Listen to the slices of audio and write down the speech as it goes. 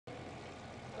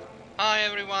Hi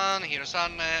everyone, here's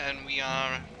Arne and we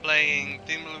are playing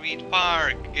Thimbleweed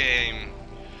Park game.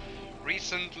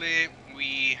 Recently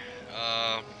we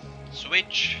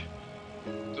switched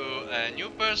to a new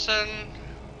person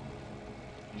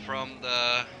from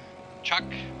the Chuck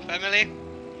family,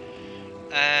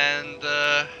 and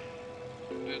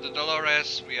with the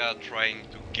Delores we are trying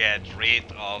to get rid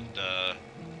of the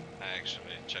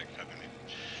Chuck family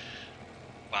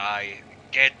by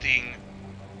getting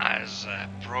as a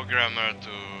programmer to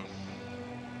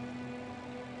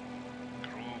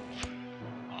group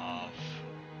of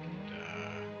the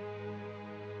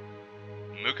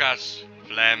Lucas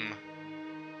Flem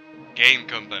game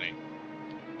company.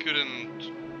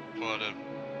 Couldn't for the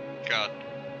god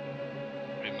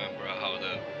remember how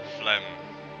the Flem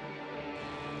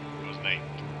was named.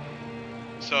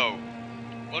 So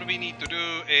what we need to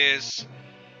do is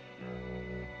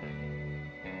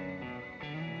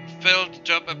fill the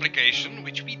job application,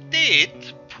 which we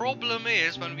did. Problem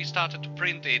is, when we started to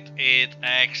print it, it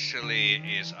actually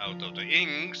is out of the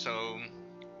ink, so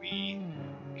we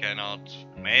cannot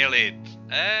mail it,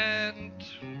 and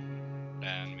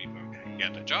then we will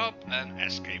get a job and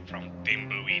escape from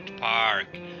Thimbleweed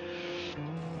Park.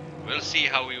 We'll see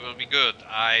how we will be good.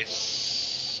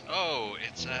 Oh,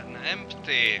 it's an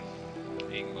empty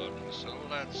ink bottle, so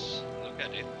let's look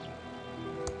at it.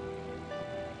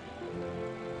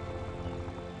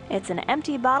 It's an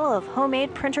empty bottle of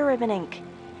homemade printer ribbon ink.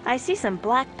 I see some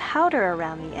black powder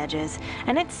around the edges,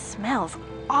 and it smells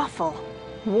awful.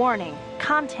 Warning,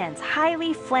 contents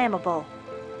highly flammable.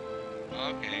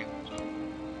 Okay, so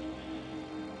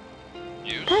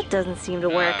use. That doesn't seem to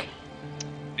work.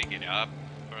 Pick it up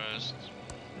first.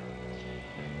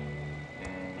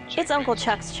 It's Uncle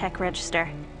Chuck's check register.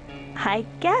 I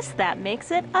guess that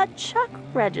makes it a Chuck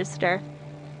register.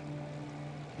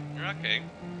 Okay.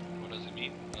 What does it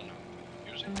mean? Oh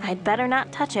no. Use it. I'd better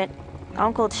not touch it.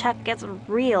 Uncle Chuck gets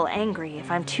real angry if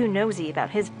I'm too nosy about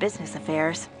his business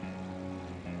affairs.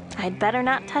 I'd better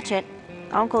not touch it.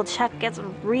 Uncle Chuck gets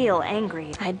real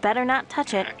angry. I'd better not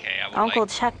touch it. Okay, Uncle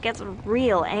Chuck gets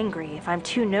real angry if I'm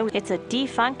too nosy. It's a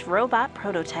defunct robot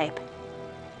prototype.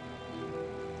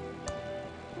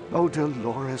 Oh,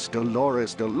 Delores,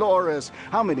 Delores, Delores.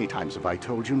 How many times have I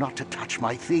told you not to touch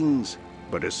my things?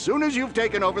 But as soon as you've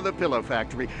taken over the pillow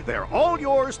factory, they're all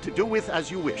yours to do with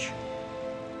as you wish.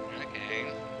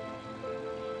 Okay.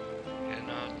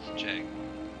 Cannot check.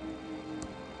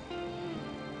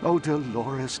 Oh,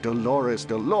 Delores, Delores,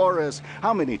 Delores.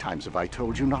 How many times have I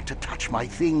told you not to touch my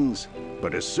things?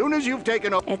 But as soon as you've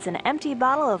taken over... It's an empty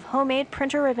bottle of homemade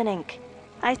printer ribbon ink.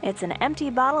 It's an empty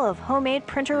bottle of homemade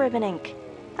printer ribbon ink.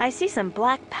 I see some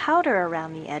black powder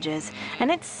around the edges,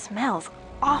 and it smells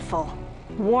awful.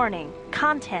 Warning,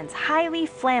 contents highly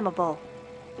flammable.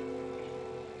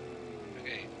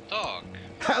 Okay, talk.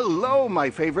 Hello, my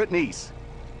favorite niece.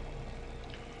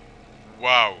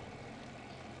 Wow.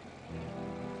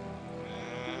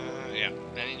 Yeah.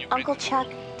 Uncle Chuck,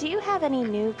 do you have any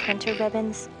new printer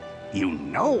ribbons? You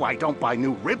know I don't buy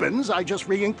new ribbons, I just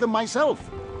re-ink them myself.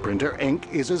 Printer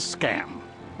ink is a scam.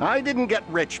 I didn't get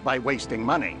rich by wasting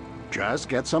money. Just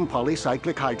get some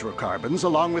polycyclic hydrocarbons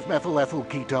along with methylethyl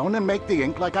ketone and make the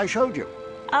ink like I showed you.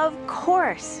 Of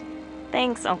course.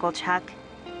 Thanks, Uncle Chuck.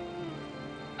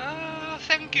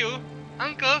 Thank you,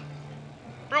 Uncle.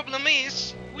 Problem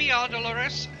is, we are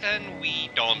Delores and we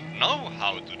don't know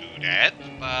how to do that,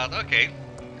 but okay.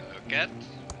 Look at.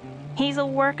 He's a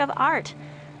work of art.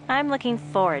 I'm looking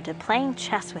forward to playing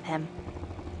chess with him.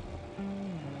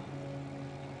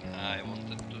 I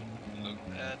wanted to look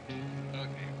at. Okay.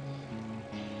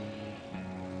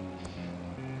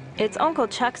 It's Uncle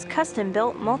Chuck's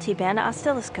custom-built multi-band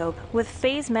oscilloscope with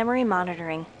phase memory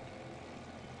monitoring.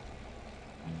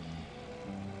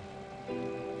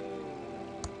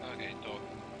 Okay, talk.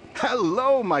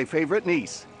 Hello, my favorite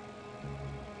niece.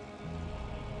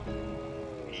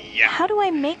 Yeah. How do I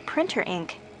make printer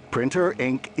ink? Printer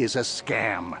ink is a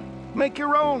scam. Make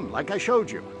your own, like I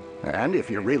showed you. And if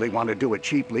you really want to do it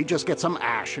cheaply, just get some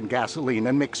ash and gasoline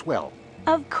and mix well.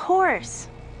 Of course.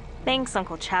 Thanks,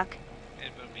 Uncle Chuck.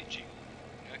 It will be cheap.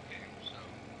 Okay, so.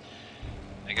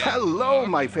 Again, Hello, talk.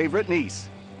 my favorite niece.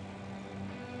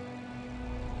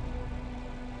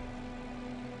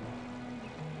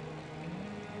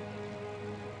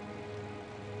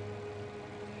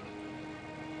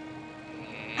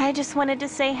 I just wanted to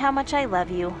say how much I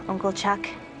love you, Uncle Chuck.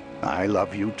 I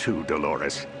love you too,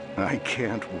 Delores. I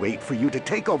can't wait for you to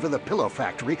take over the pillow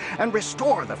factory and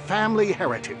restore the family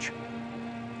heritage.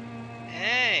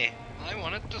 Hey, I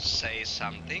wanted to say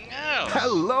something else.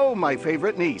 Hello, my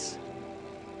favorite niece.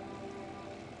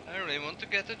 I really want to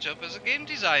get a job as a game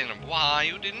designer. Why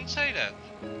you didn't say that?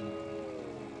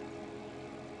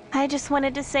 I just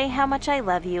wanted to say how much I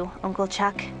love you, Uncle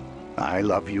Chuck. I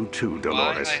love you too,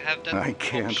 Delores. Why I have that I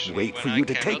can't option wait when for I you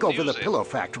to take cannot over the use it? pillow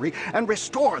factory and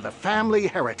restore the family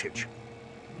heritage.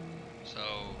 So,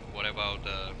 what about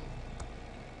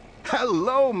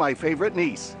Hello, my favorite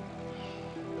niece.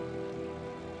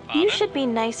 father? You should be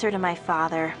nicer to my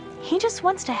father. He just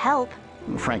wants to help.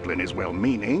 Franklin is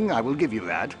well-meaning, I will give you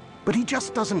that. But he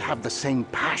just doesn't have the same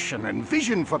passion and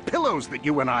vision for pillows that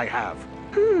you and I have.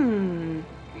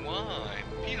 Why?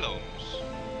 Pillows?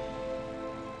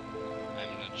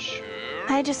 I'm not sure.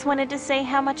 I just wanted to say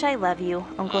how much I love you,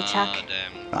 Uncle Chuck.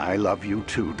 Damn. I love you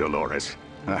too, Delores.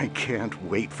 I can't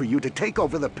wait for you to take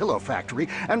over the pillow factory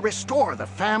and restore the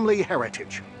family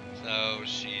heritage. So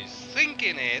she's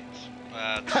thinking it,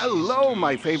 but Hello, she's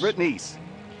my too favorite niece.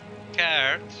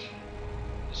 scared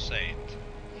to say it.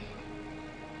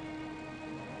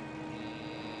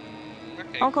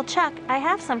 Okay. Uncle Chuck, I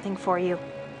have something for you.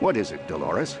 What is it,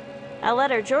 Delores? A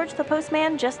letter George the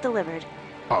postman just delivered.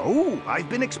 Oh, I've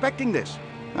been expecting this.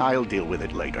 I'll deal with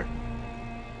it later.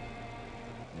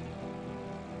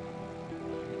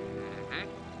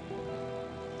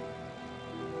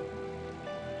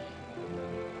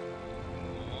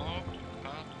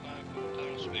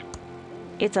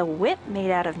 It's a whip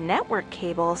made out of network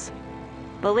cables.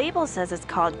 The label says it's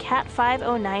called Cat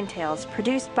 509 Tails,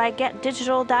 produced by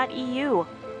GetDigital.eu.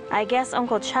 I guess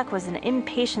Uncle Chuck was an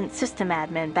impatient system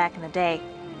admin back in the day.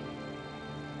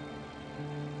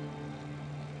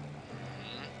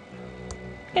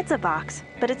 It's a box,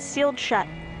 but it's sealed shut.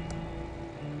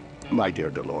 My dear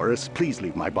Delores, please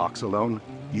leave my box alone.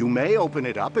 You may open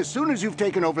it up as soon as you've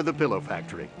taken over the pillow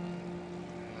factory.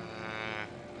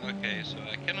 Okay, so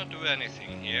I cannot do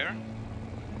anything here.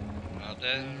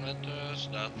 Other letters,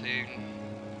 nothing.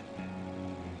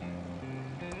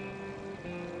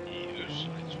 Use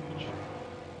light switch.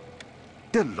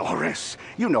 Delores,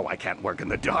 you know I can't work in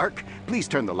the dark. Please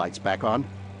turn the lights back on.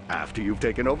 After you've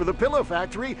taken over the pillow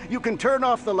factory, you can turn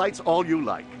off the lights all you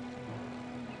like.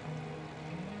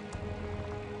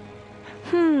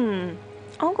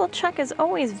 Uncle Chuck is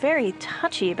always very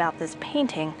touchy about this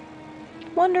painting.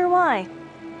 Wonder why?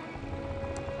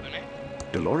 Really?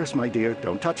 Delores, my dear,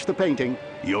 don't touch the painting.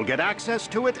 You'll get access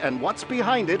to it and what's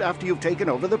behind it after you've taken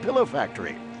over the pillow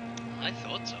factory. I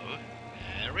thought so.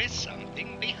 There is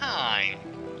something behind.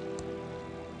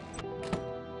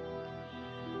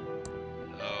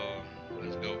 So,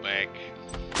 let's go back.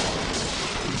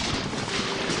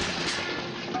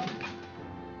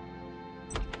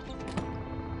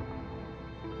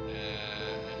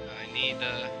 I need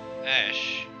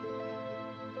ash.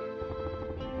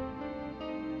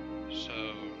 So,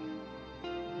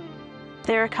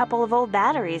 There are a couple of old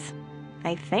batteries.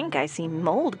 I think I see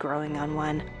mold growing on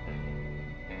one.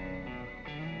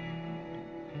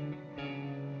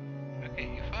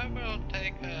 okay, if I will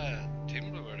take a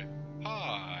Thimbleweed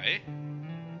pie.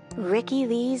 Ricky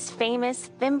Lee's famous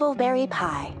thimbleberry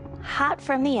pie, hot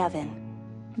from the oven.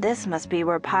 This must be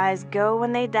where pies go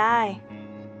when they die.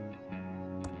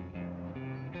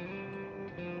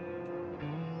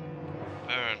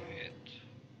 Burn it.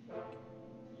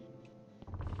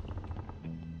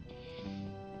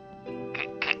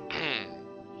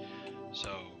 So,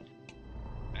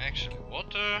 actually,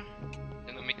 water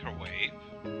in the microwave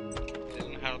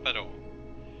didn't help at all.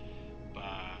 But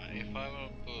if I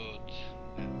will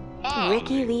put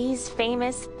Ricky Lee's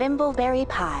famous thimbleberry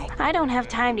pie. I don't have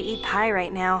time to eat pie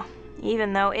right now,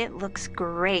 even though it looks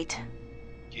great.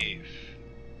 give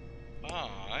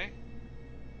pie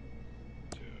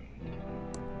to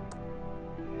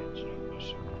it's not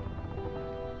possible.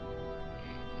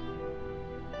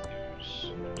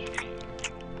 Use G.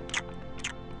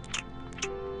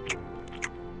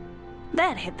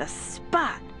 That hit the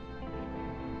spot.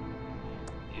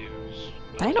 Use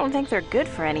I don't think they're good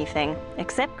for anything,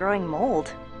 except growing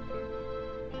mold.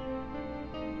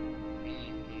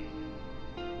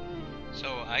 So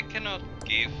I cannot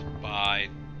give pie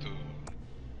to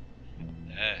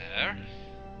there.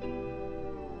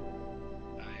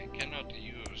 I cannot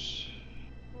use.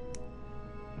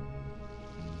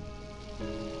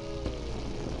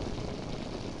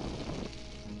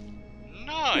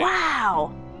 Nice.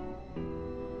 Wow!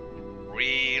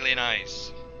 Really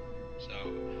nice. So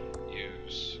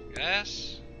use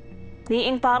gas. The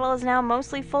ink bottle is now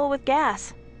mostly full with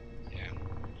gas. Yeah.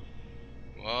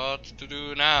 What to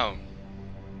do now?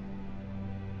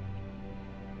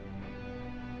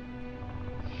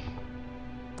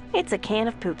 It's a can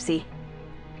of poopsie.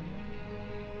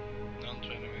 Don't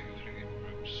try to make 3D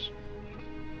groups.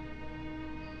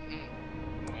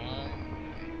 Why?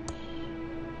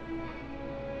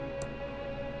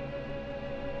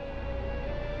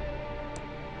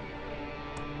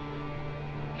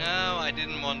 I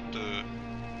didn't want to.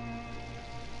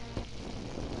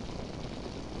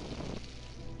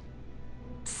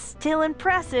 Still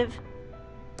impressive.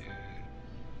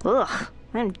 Ugh,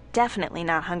 I'm definitely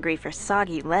not hungry for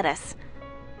soggy lettuce.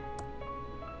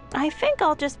 I think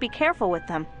I'll just be careful with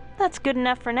them. That's good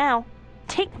enough for now.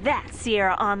 Take that,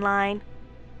 Sierra Online.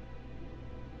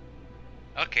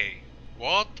 Okay,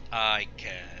 what I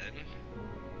can.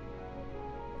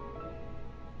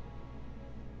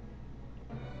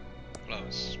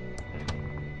 Close.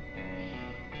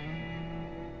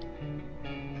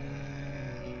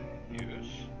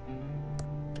 Use.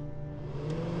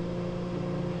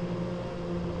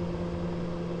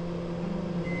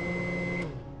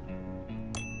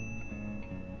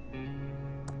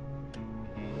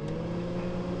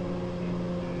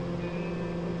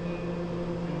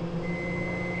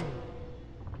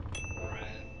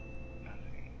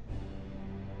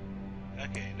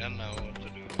 Okay, don't know what to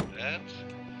do with that.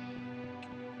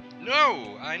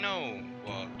 No, I know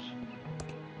what.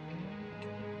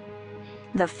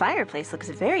 The fireplace looks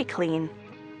very clean.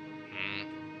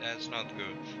 That's not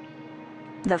good.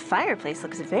 The fireplace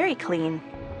looks very clean.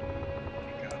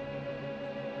 Pick up.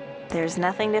 There's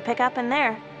nothing to pick up in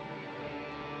there.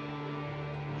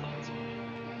 Lots of.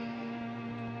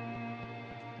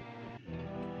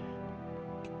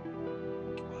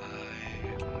 Why?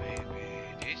 Maybe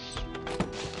this.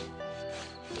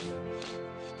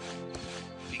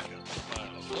 Pick up a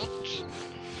lot.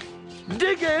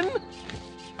 Diggin'!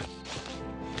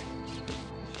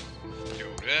 Go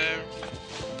there.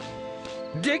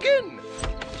 Diggin'!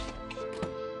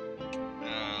 A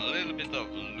little bit of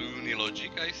loony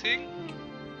logic, I think.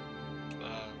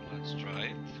 But let's try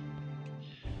it.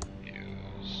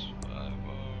 Use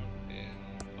firewall in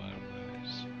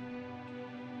fireplace.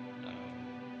 Now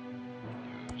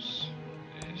use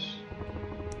this.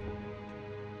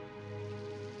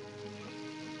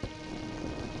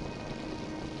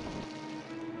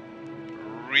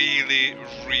 Really,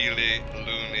 really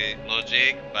loony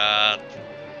logic, but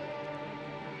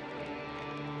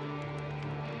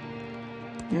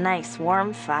Nice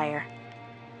warm fire.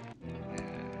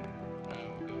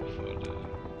 I'll go for the.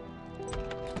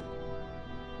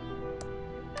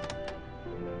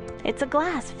 It's a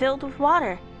glass filled with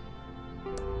water.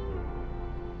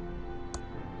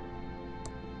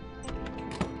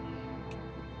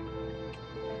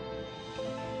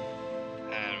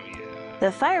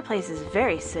 The fireplace is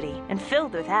very sooty and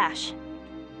filled with ash.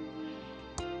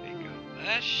 Pick up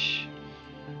ash.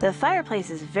 The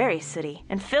fireplace is very sooty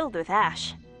and filled with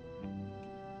ash.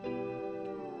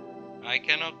 I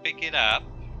cannot pick it up.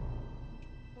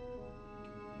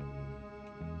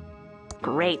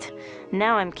 Great.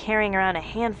 Now I'm carrying around a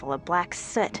handful of black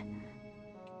soot.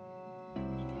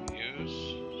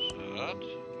 Use that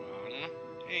one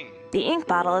ink. The ink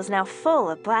bottle is now full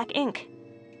of black ink.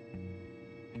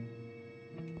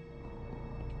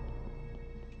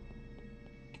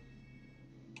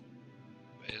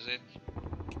 Is it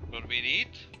what we need?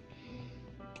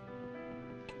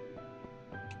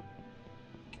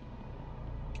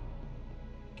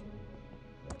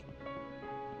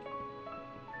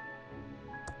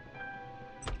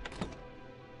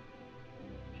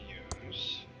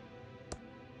 Use.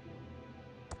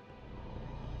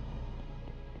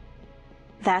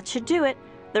 That should do it.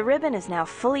 The ribbon is now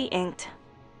fully inked.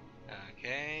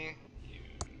 Okay.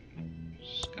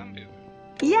 Use computer.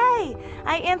 Yay!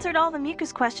 I answered all the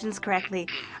mucus questions correctly.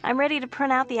 I'm ready to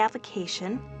print out the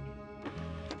application.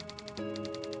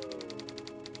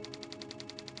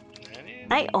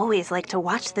 I always like to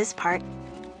watch this part.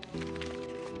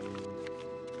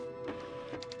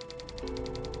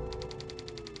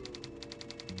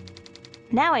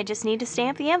 Now I just need to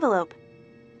stamp the envelope.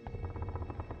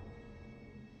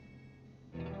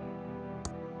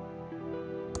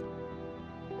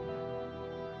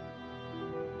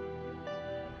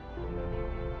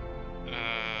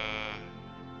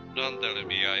 Don't tell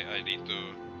me I need to.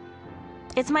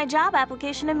 It's my job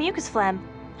application to mucus phlegm.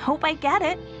 Hope I get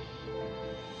it.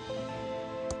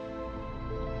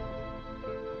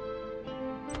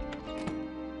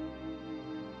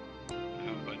 I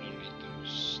hope I don't need to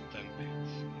stamp it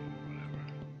or whatever.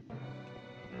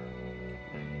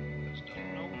 Just don't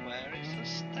know where is the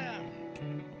stamp.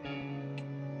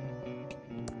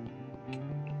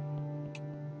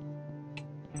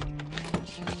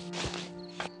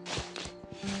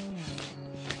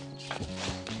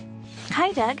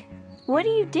 Hi, Doug. What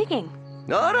are you digging?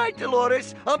 All right,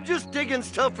 Delores. I'm just digging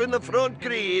stuff in the front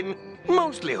green.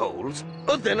 Mostly holes.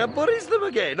 But then I buries them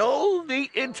again, all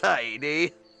neat and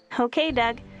tidy. Okay,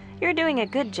 Doug. You're doing a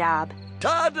good job.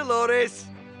 Ta, Delores.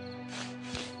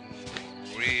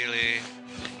 Really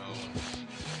don't know what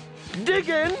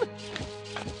Digging!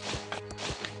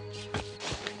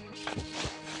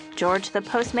 George the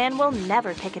postman will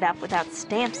never pick it up without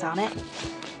stamps on it.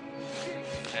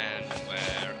 And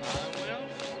where I will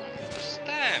find the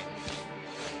stamp.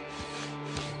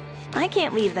 I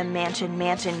can't leave the mansion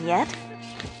yet.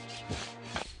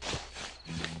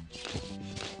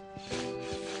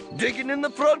 Digging in the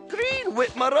front green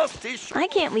with my rusty I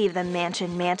can't leave the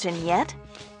mansion yet.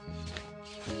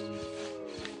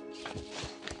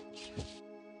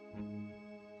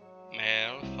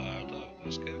 Mail farther.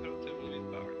 Escape from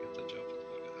Thimbleweed Park. Get the job.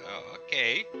 Oh,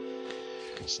 okay.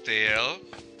 Still.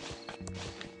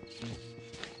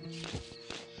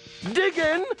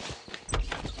 Digging!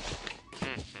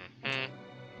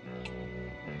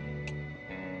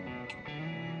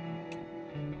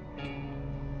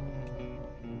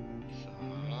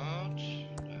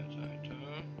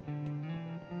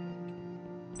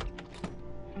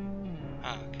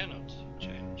 Cannot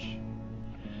change.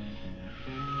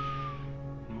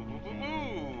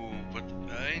 But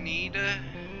I need a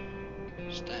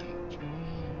stamp.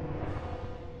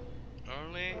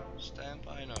 Only stamp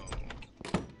I know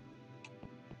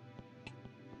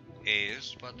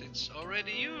is, but it's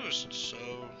already used, so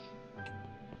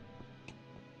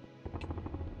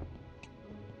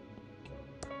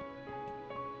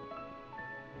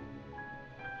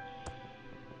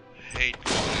hate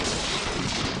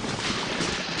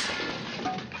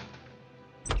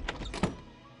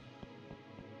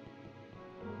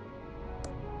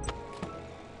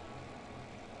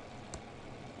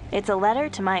It's a letter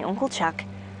to my Uncle Chuck.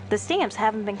 The stamps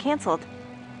haven't been canceled.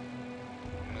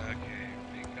 okay,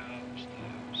 pick up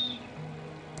stamps.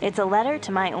 It's a letter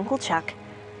to my Uncle Chuck.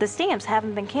 The stamps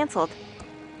haven't been canceled.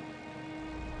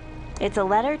 It's a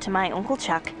letter to my Uncle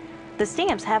Chuck. The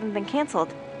stamps haven't been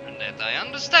canceled. And that I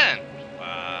understand,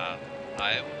 but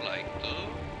I would like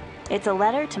to. It's a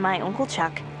letter to my Uncle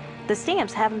Chuck. The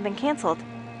stamps haven't been canceled.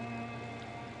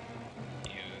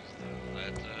 Use the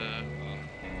letter.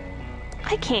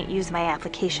 I can't use my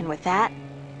application with that.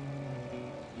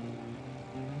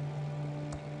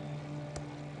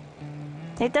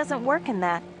 It doesn't work in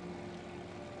that.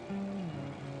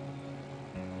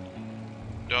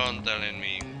 Don't tell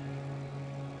me.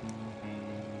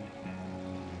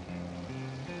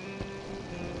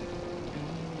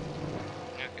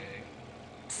 Okay.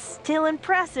 Still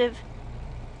impressive.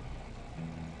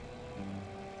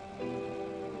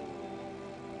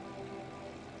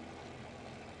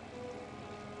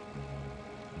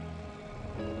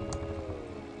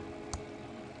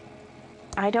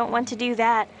 I don't want to do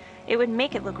that. It would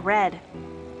make it look red.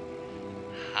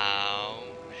 How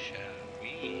shall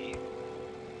we?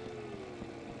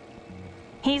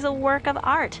 He's a work of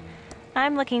art.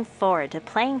 I'm looking forward to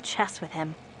playing chess with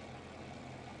him.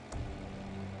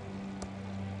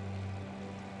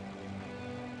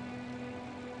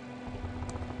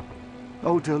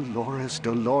 Oh, Delores,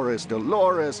 Delores,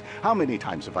 Delores. How many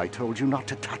times have I told you not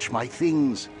to touch my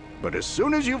things? But as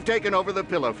soon as you've taken over the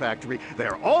pillow factory,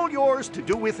 they're all yours to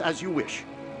do with as you wish.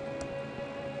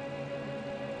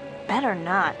 Better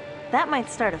not. That might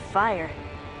start a fire.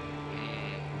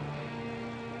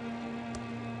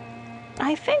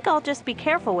 I think I'll just be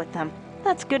careful with them.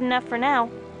 That's good enough for now.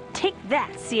 Take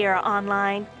that, Sierra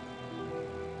Online.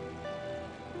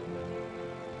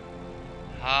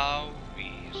 How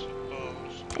we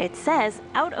supposed? It says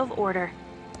out of order.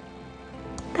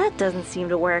 That doesn't seem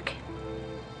to work.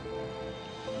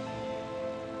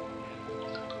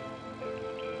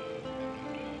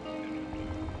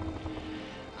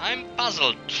 I'm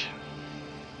puzzled.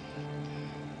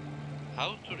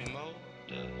 How to remove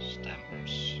the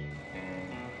stamps?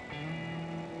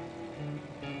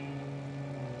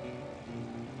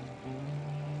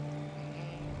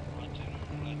 Rotten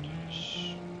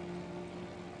letters.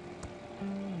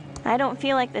 I don't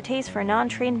feel like the taste for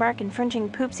non-trademark infringing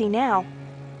poopsie now.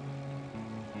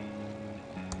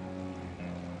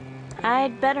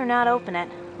 I'd better not open it.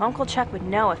 Uncle Chuck would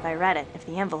know if I read it, if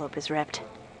the envelope is ripped.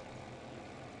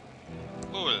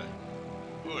 Pull.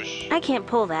 Push. I can't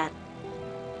pull that.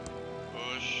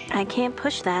 Push. I can't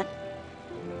push that.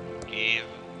 Give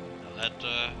a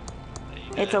letter.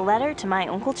 It's a letter to my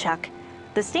Uncle Chuck.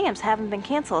 The stamps haven't been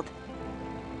canceled.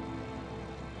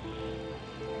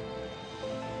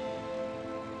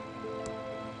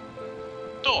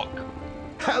 Talk.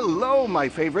 Hello, my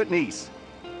favorite niece.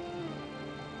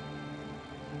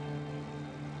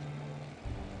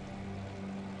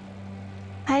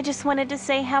 I just wanted to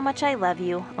say how much I love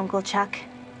you, Uncle Chuck.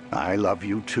 I love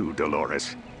you too,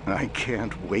 Delores. I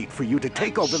can't wait for you to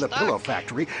take over the pillow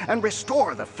factory and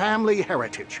restore the family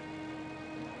heritage.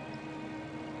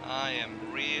 I am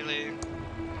really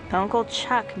Uncle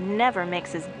Chuck never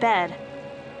makes his bed.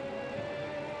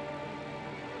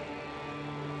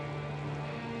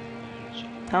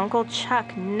 Uncle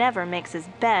Chuck never makes his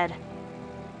bed.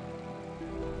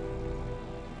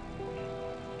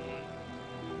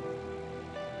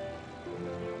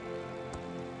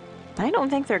 I don't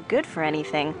think they're good for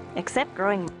anything, except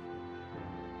growing.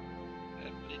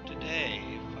 Today,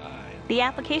 fine. The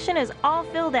application is all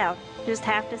filled out. Just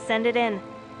have to send it in.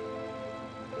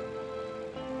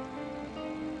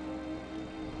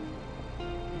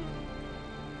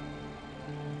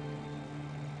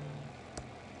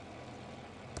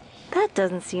 That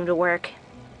doesn't seem to work.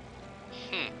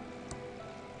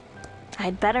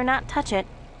 I'd better not touch it.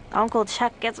 Uncle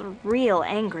Chuck gets real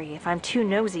angry if I'm too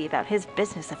nosy about his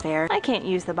business affairs. I can't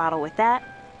use the bottle with that.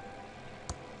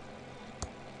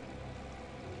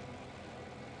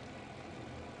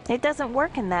 It doesn't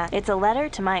work in that. It's a letter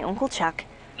to my Uncle Chuck.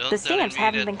 The stamps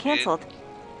haven't been canceled.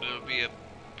 Will be a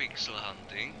pixel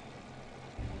hunting.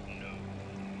 No.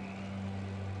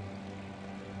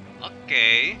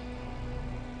 Okay.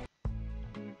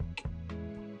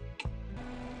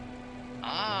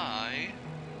 I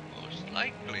most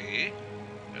likely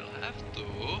will have to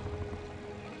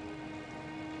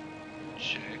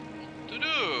check what to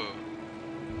do.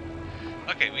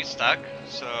 Okay, we stuck,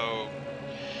 so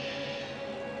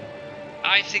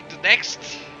I think the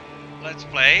next Let's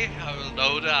Play I will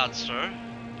know the answer,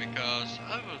 because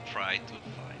I will try to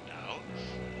find out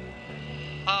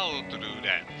how to do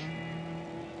that.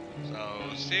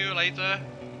 So see you later.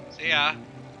 See ya.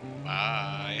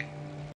 Bye.